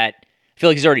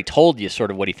he's already told you sort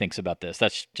of what he thinks about this.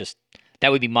 That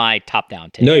would be my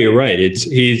top-down take. No, you're right.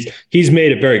 He's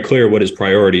made it very clear what his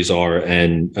priorities are,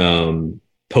 and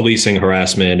policing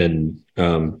harassment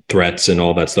and threats and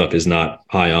all that stuff is not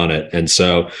high on it. And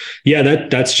so, yeah,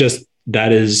 that's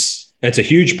a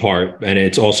huge part, and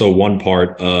it's also one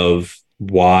part of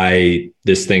why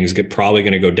this thing's probably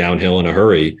going to go downhill in a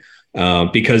hurry,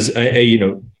 because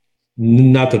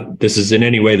not that this is in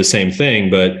any way the same thing,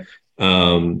 but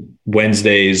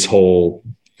Wednesday's whole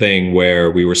thing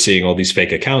where we were seeing all these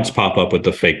fake accounts pop up with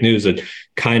the fake news, that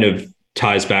kind of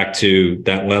ties back to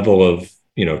that level of,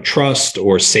 trust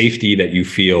or safety that you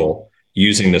feel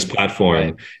using this platform.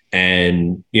 Right.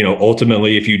 And,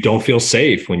 ultimately, if you don't feel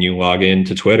safe when you log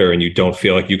into Twitter and you don't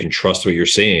feel like you can trust what you're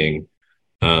seeing,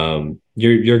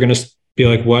 you're going to be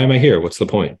like, why am I here? What's the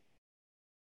point?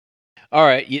 All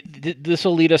right. This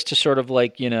will lead us to sort of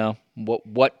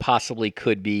what possibly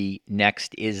could be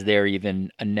next. Is there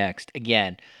even a next?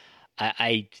 Again,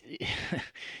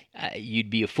 you'd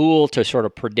be a fool to sort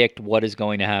of predict what is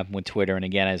going to happen with Twitter. And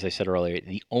again, as I said earlier,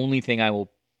 the only thing I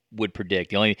would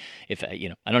predict, I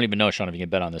don't even know, Sean, if you can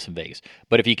bet on this in Vegas,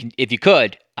 but if you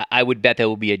could, I would bet there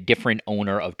will be a different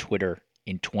owner of Twitter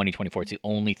in 2024. It's the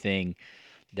only thing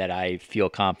that I feel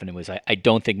confident with. I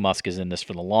don't think Musk is in this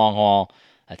for the long haul.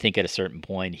 I think at a certain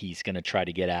point he's going to try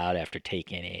to get out after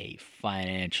taking a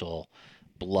financial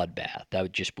bloodbath. That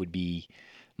would be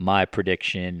my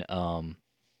prediction,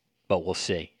 but we'll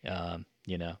see.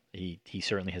 He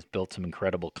certainly has built some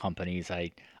incredible companies.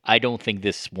 I don't think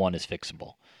this one is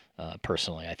fixable.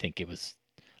 Personally, I think it's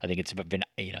been.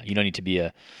 You don't need to be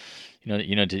a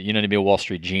Wall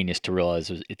Street genius to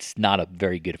realize it's not a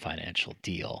very good financial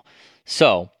deal.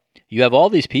 So you have all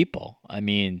these people,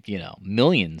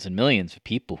 millions and millions of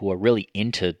people who are really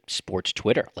into sports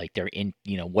Twitter. Like they're in,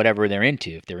 whatever they're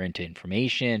into. If they're into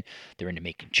information, they're into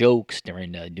making jokes, they're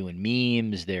into doing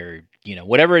memes, they're,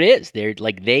 whatever it is,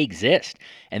 they exist.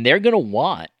 And they're going to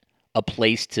want a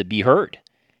place to be heard.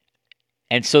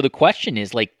 And so the question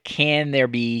is, can there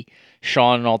be,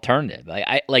 Sean, an alternative?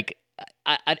 I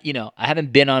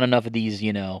haven't been on enough of these,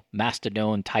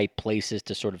 Mastodon type places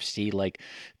to sort of see,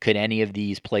 could any of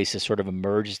these places sort of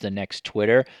emerge as the next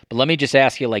Twitter? But let me just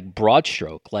ask you, broad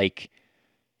stroke,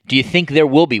 do you think there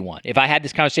will be one? If I had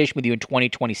this conversation with you in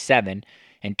 2027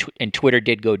 and Twitter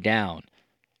did go down,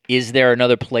 is there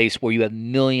another place where you have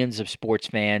millions of sports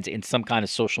fans in some kind of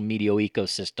social media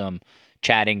ecosystem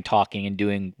chatting, talking, and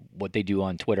doing what they do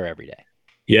on Twitter every day?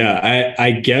 Yeah,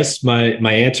 I guess my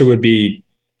answer would be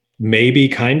maybe,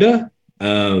 kinda.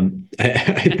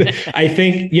 I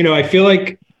think, I feel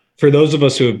like for those of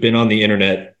us who have been on the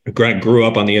internet, grew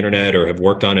up on the internet, or have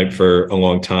worked on it for a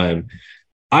long time,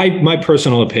 my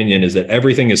personal opinion is that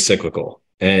everything is cyclical,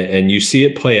 and you see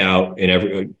it play out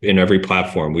in every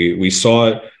platform. We saw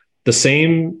it. The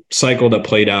same cycle that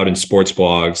played out in sports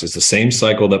blogs is the same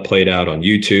cycle that played out on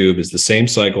YouTube, is the same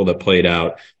cycle that played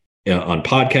out on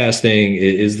podcasting,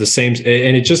 is the same.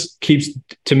 And it just keeps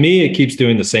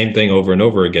doing the same thing over and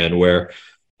over again, where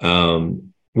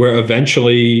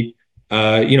eventually,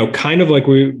 kind of like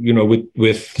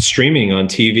with streaming on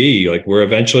TV, like where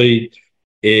eventually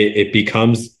it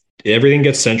becomes, everything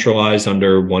gets centralized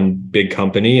under one big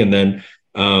company, and then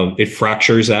it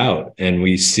fractures out, and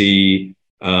we see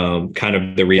kind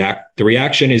of the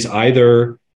reaction is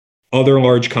either other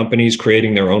large companies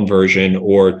creating their own version,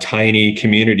 or tiny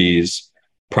communities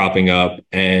propping up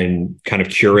and kind of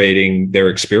curating their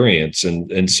experience.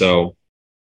 And so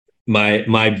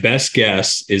my best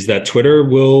guess is that Twitter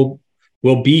will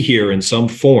be here in some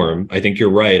form. I think you're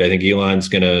right. I think Elon's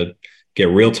going to get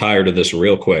real tired of this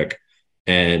real quick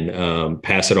and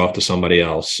pass it off to somebody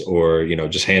else, or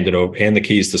just hand the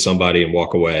keys to somebody and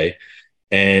walk away.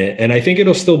 And I think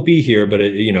it'll still be here, but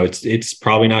it's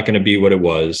probably not going to be what it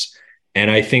was. And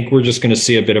I think we're just going to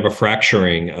see a bit of a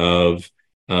fracturing of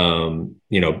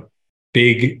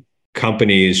big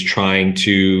companies trying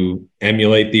to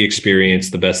emulate the experience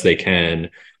the best they can,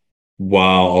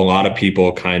 while a lot of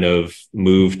people kind of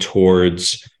move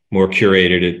towards more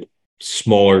curated,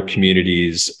 smaller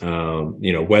communities,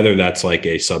 whether that's like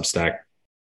a Substack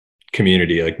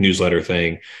community, like newsletter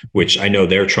thing, which I know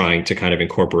they're trying to kind of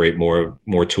incorporate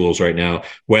more tools right now,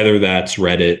 whether that's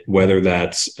Reddit, whether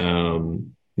that's,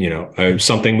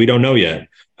 something we don't know yet.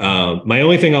 My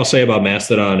only thing I'll say about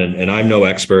Mastodon, and I'm no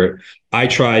expert, I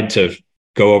tried to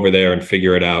go over there and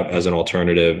figure it out as an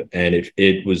alternative. And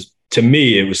it was, to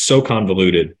me, it was so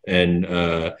convoluted, and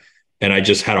I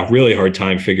just had a really hard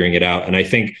time figuring it out. And I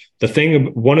think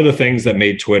one of the things that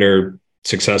made Twitter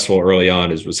successful early on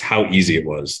was how easy it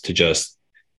was to just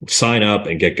sign up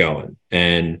and get going.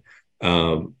 And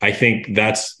I think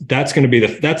that's going to be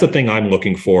that's the thing I'm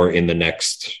looking for in the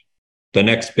next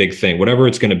big thing, whatever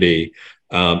it's going to be.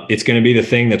 It's going to be the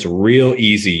thing that's real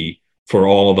easy for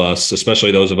all of us,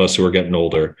 especially those of us who are getting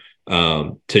older,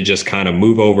 to just kind of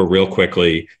move over real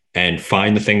quickly and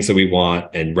find the things that we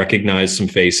want and recognize some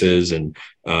faces, and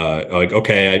like,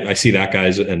 okay, I see that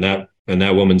guy's and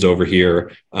that woman's over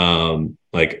here.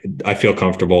 Like, I feel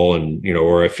comfortable, and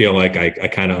or I feel like I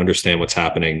kind of understand what's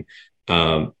happening.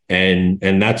 And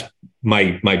that's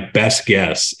my best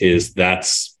guess is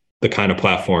that's the kind of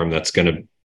platform that's going to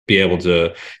be able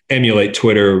to emulate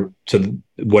Twitter to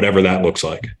whatever that looks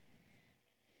like.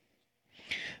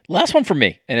 Last one for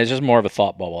me, and it's just more of a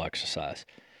thought bubble exercise.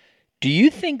 Do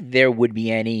you think there would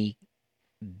be any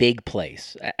big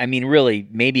place? I mean, really,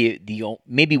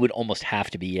 maybe would almost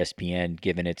have to be ESPN,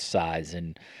 given its size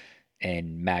and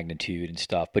magnitude and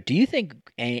stuff. But do you think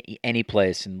any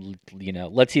place, and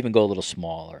let's even go a little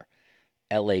smaller,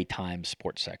 LA Times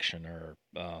sports section, or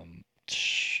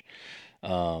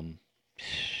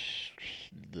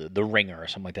the Ringer or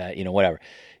something like that, whatever.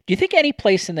 Do you think any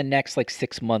place in the next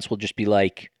 6 months will just be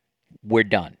like, we're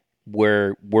done?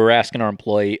 We're asking our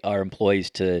employees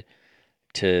to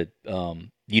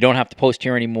you don't have to post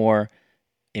here anymore.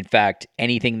 In fact,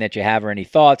 anything that you have or any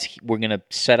thoughts, we're going to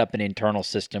set up an internal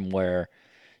system where,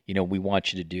 we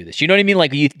want you to do this. You know what I mean?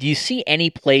 Like, do you see any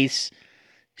place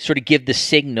sort of give the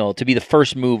signal to be the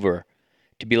first mover,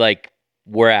 to be like,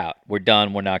 we're out, we're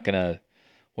done, we're not going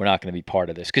to be part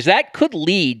of this? Because that could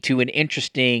lead to an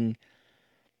interesting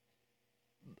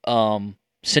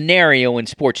scenario in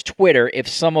sports Twitter if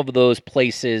some of those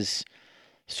places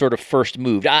sort of first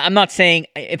moved. I'm not saying,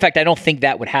 in fact, I don't think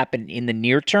that would happen in the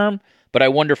near term, but I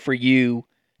wonder for you,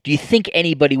 do you think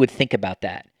anybody would think about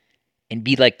that and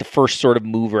be like the first sort of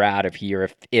mover out of here,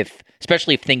 if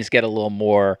especially if things get a little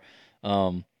more,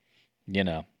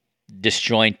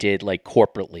 disjointed, like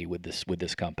corporately with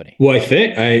this company? Well, I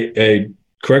think I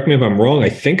correct me if I'm wrong. I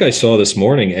think I saw this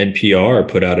morning NPR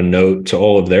put out a note to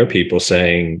all of their people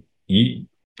saying, you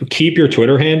keep your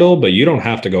Twitter handle, but you don't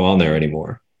have to go on there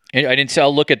anymore. I didn't say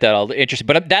I'll look at that. I'll interested,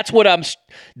 but that's what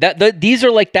these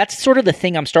are like. That's sort of the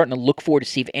thing I'm starting to look for, to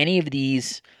see if any of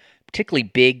these, particularly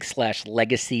big /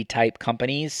 legacy type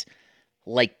companies,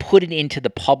 like put it into the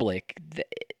public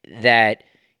that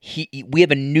we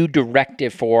have a new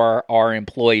directive for our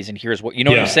employees, and here's what, you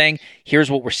know what I'm saying?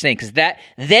 Here's what we're saying. Because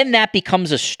then that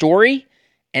becomes a story,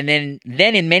 and then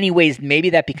in many ways, maybe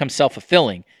that becomes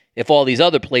self-fulfilling if all these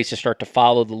other places start to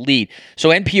follow the lead. So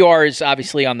NPR is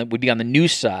obviously would be on the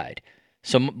news side.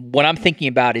 So what I'm thinking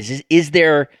about is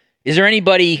there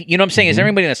anybody, you know what I'm saying? Is there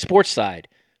anybody on the sports side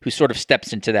who sort of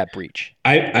steps into that breach?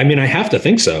 I mean, I have to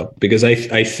think so, because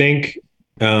I think,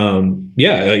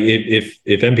 if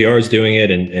NPR is doing it,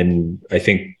 and I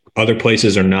think other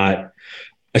places are not,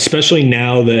 especially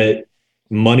now that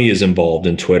money is involved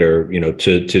in Twitter,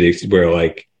 to the where,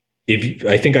 like,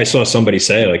 I think I saw somebody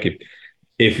say, like,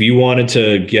 if you wanted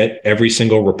to get every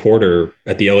single reporter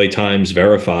at the LA Times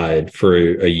verified for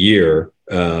a year,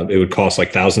 it would cost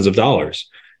like thousands of dollars.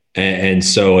 And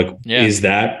so, like, is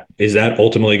that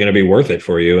ultimately going to be worth it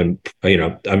for you? And,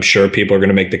 I'm sure people are going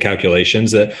to make the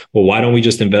calculations that, well, why don't we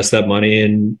just invest that money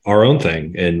in our own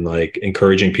thing, and, like,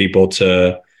 encouraging people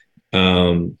to,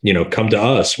 come to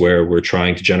us where we're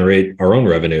trying to generate our own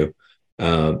revenue.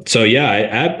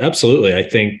 Absolutely. I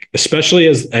think, especially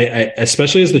as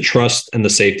the trust and the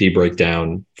safety break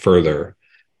down further,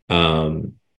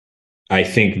 I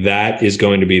think that is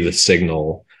going to be the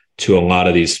signal to a lot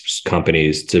of these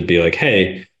companies to be like,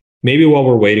 hey, maybe while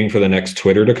we're waiting for the next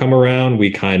Twitter to come around,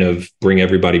 we kind of bring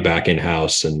everybody back in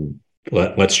house, and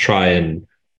let's try and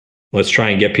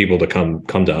get people to come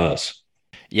to us.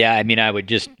 Yeah, I mean, I would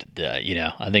just,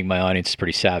 I think my audience is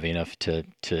pretty savvy enough to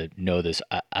know this.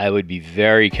 I would be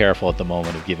very careful at the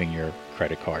moment of giving your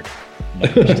credit card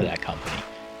numbers to that company,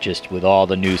 just with all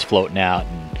the news floating out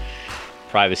and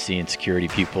privacy and security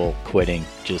people quitting.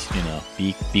 Just,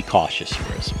 be cautious.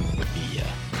 Yours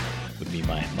would be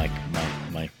my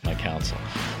counsel.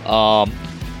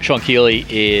 Sean Keely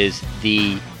is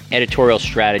the editorial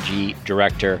strategy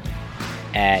director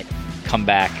at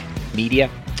Comeback Media.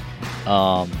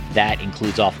 That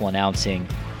includes Awful Announcing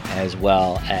as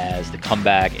well as the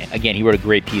Comeback. Again, he wrote a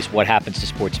great piece, What Happens to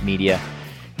Sports Media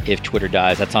If Twitter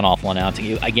Dies. That's on Awful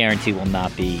Announcing. I guarantee will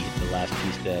not be the last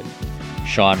piece that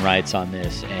Sean writes on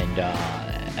this. And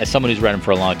as someone who's read him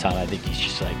for a long time, I think he's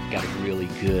just got a really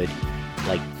good,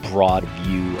 broad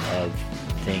view of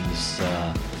things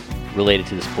related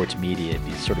to the sports media.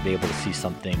 He's sort of able to see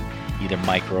something either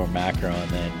micro or macro, and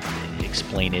then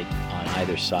explain it on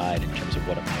either side in terms of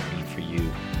what it might mean for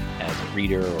you as a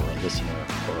reader or a listener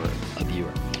or a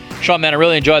viewer. Sean, man, I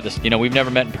really enjoyed this. We've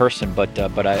never met in person, but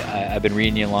I've been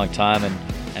reading you a long time,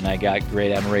 and I got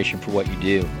great admiration for what you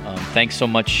do. Thanks so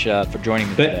much for joining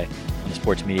me today on the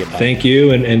Sports Media Podcast. Thank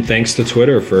you, and thanks to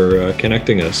Twitter for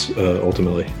connecting us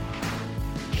ultimately.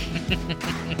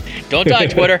 Don't die,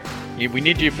 Twitter. We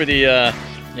need you for the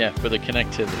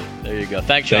connectivity. There you go.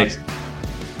 Thanks, Sean. Thanks.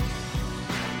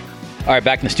 All right,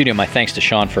 back in the studio. My thanks to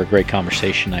Sean for a great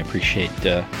conversation. I appreciate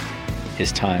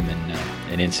his time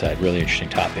and insight. Really interesting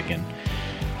topic, and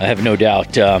I have no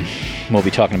doubt we'll be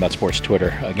talking about sports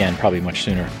Twitter again, probably much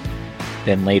sooner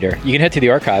than later. You can head to the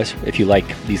archives if you like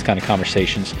these kind of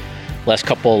conversations. Last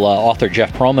couple, author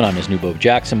Jeff Pearlman on his new Bo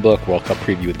Jackson book, World Cup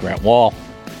preview with Grant Wall.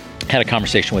 Had a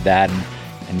conversation with Adam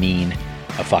Amin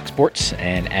of Fox Sports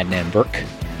and Adnan Burke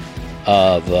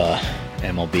of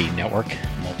MLB Network,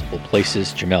 multiple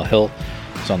places. Jamel Hill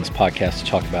is on this podcast to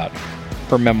talk about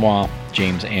her memoir,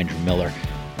 James Andrew Miller,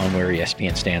 on where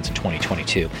ESPN stands in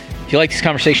 2022. If you like these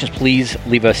conversations, please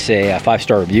leave us a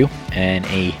 5-star review and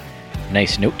a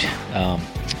nice note.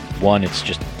 One, it's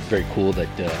just very cool that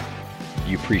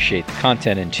you appreciate the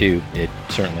content, and two, it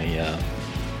certainly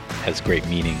has great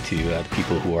meaning to the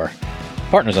people who are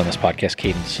partners on this podcast,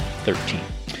 Cadence 13.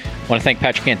 I want to thank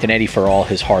Patrick Antonetti for all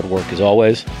his hard work as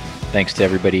always. Thanks to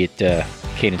everybody at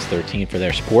Cadence 13 for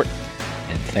their support,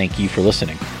 and thank you for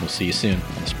listening. We'll see you soon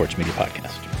on the Sports Media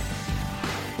Podcast.